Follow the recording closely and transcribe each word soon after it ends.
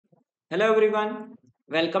Hello everyone,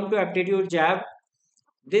 welcome to Aptitude Jab.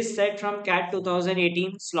 This set from CAT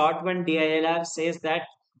 2018 Slot 1 DILR says that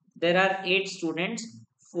there are 8 students,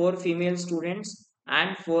 4 female students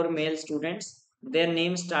and 4 male students. Their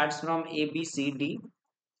name starts from A, B, C, D.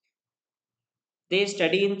 They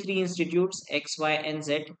study in 3 institutes X, Y and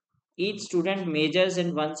Z. Each student majors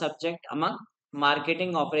in one subject among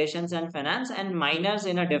marketing, operations and finance and minors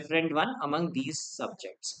in a different one among these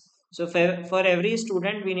subjects. So for every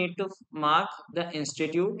student we need to mark the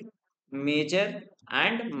institute, major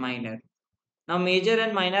and minor. Now major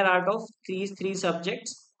and minor are of these 3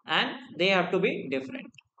 subjects and they have to be different.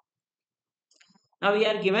 Now we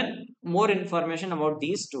are given more information about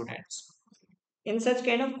these students. In such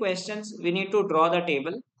kind of questions, we need to draw the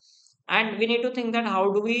table and we need to think that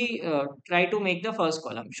how do we try to make the first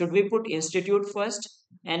column. Should we put institute first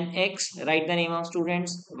and X write the name of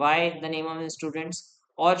students, Y the name of the students,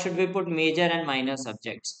 or should we put major and minor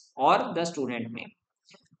subjects or the student name.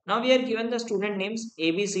 Now we are given the student names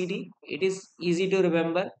A, B, C, D. It is easy to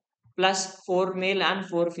remember, plus 4 male and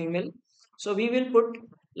 4 female. So we will put,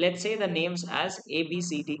 let's say, the names as A, B,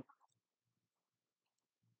 C, D,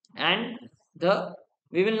 and the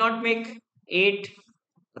we will not make 8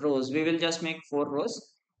 rows, we will just make 4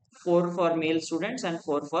 rows, 4 for male students and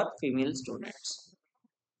 4 for female students.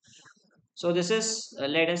 So this is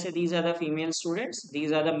let us say these are the female students,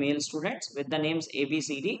 these are the male students with the names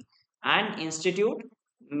ABCD and institute,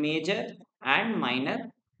 major and minor,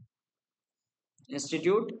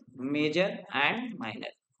 institute, major and minor.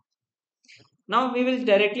 Now we will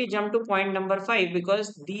directly jump to point number 5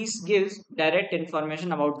 because these gives direct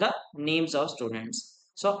information about the names of students.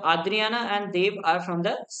 So Adriana and Dev are from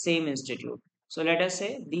the same institute. So let us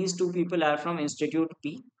say these two people are from Institute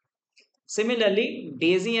P. Similarly,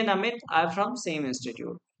 Daisy and Amit are from same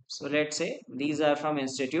institute. So let's say these are from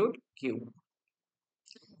Institute Q.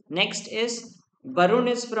 Next is Barun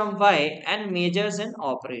is from Y and majors in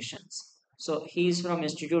operations. So he is from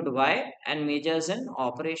Institute Y and majors in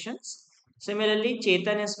operations. Similarly,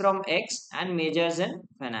 Chetan is from X and majors in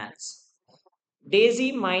finance.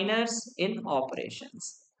 Daisy minors in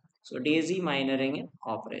operations. So Daisy minoring in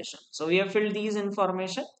operations. So we have filled these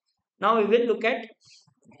information. Now we will look at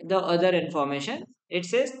the other information. It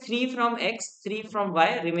says 3 from X, 3 from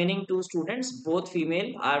Y, remaining 2 students, both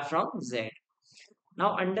female, are from Z.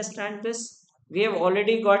 Now understand this. We have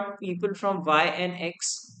already got people from Y and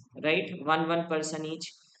X, right? One person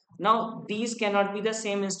each. Now these cannot be the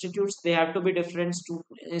same institutes. They have to be different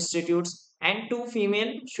institutes, and 2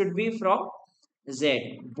 female should be from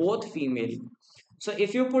Z, both female. So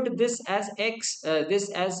if you put this as X, this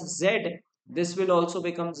as Z, this will also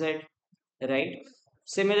become Z, right?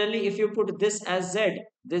 Similarly, if you put this as Z,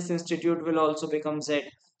 this institute will also become Z.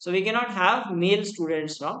 So we cannot have male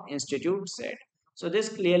students from Institute Z. So this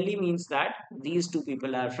clearly means that these two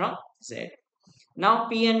people are from Z. Now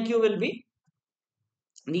P and Q will be,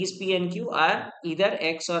 these P and Q are either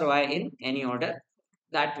X or Y in any order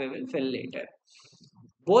that we will fill later.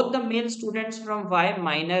 Both the male students from Y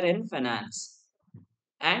minor in finance,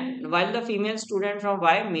 and while the female student from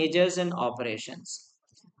Y majors in operations.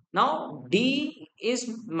 Now D is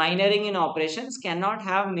minoring in operations, cannot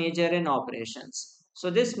have major in operations. So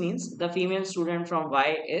this means the female student from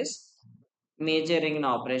Y is majoring in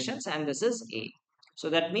operations and this is A. So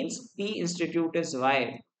that means P institute is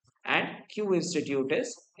Y and Q institute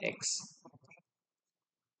is X.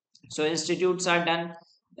 So institutes are done,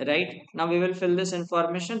 right? Now we will fill this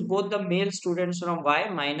information. Both the male students from Y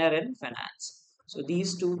minor in finance. So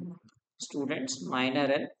these two students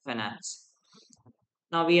minor in finance.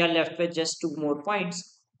 Now we are left with just 2 more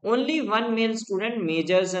points. Only one male student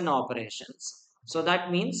majors in operations. So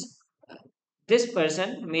that means this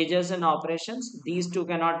person majors in operations. These two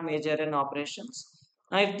cannot major in operations.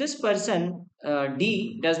 Now if this person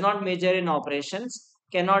D does not major in operations,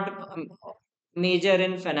 cannot major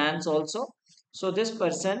in finance also. So this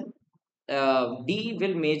person D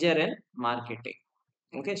will major in marketing.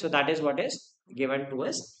 Okay, so that is what is given to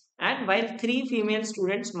us. And while 3 female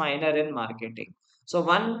students minor in marketing. So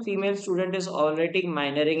one female student is already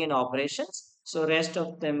minoring in operations. So rest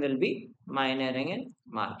of them will be minoring in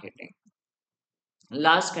marketing.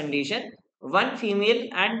 Last condition, one female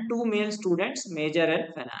and 2 male students major in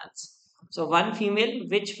finance. So one female,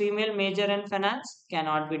 which female major in finance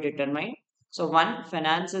cannot be determined. So one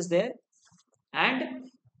finance is there and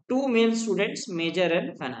 2 male students major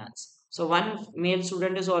in finance. So one male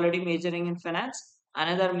student is already majoring in finance,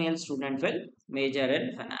 another male student will major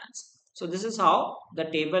in finance. So this is how the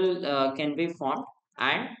table can be formed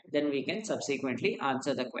and then we can subsequently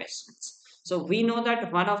answer the questions. So we know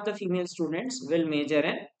that one of the female students will major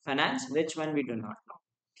in finance, which one we do not know.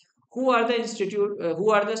 Who are the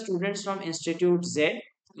students from Institute Z?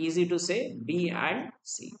 Easy to say, B and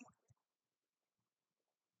C.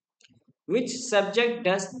 Which subject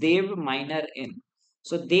does Dev minor in?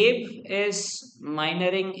 So Dev is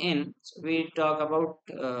minoring in. So we talk about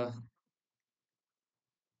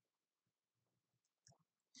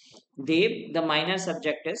Dev. The minor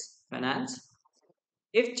subject is finance.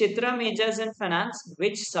 If Chitra majors in finance,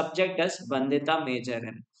 which subject does Bandita major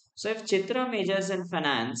in? So if Chitra majors in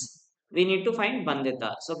finance, we need to find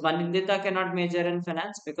Bandita. So Bandita cannot major in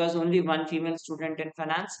finance because only one female student in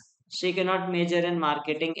finance. She cannot major in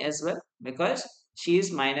marketing as well because she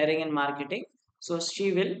is minoring in marketing. So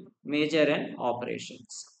she will major in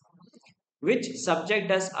operations. Which subject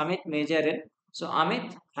does Amit major in? So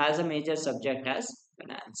Amit has a major subject as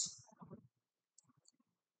finance.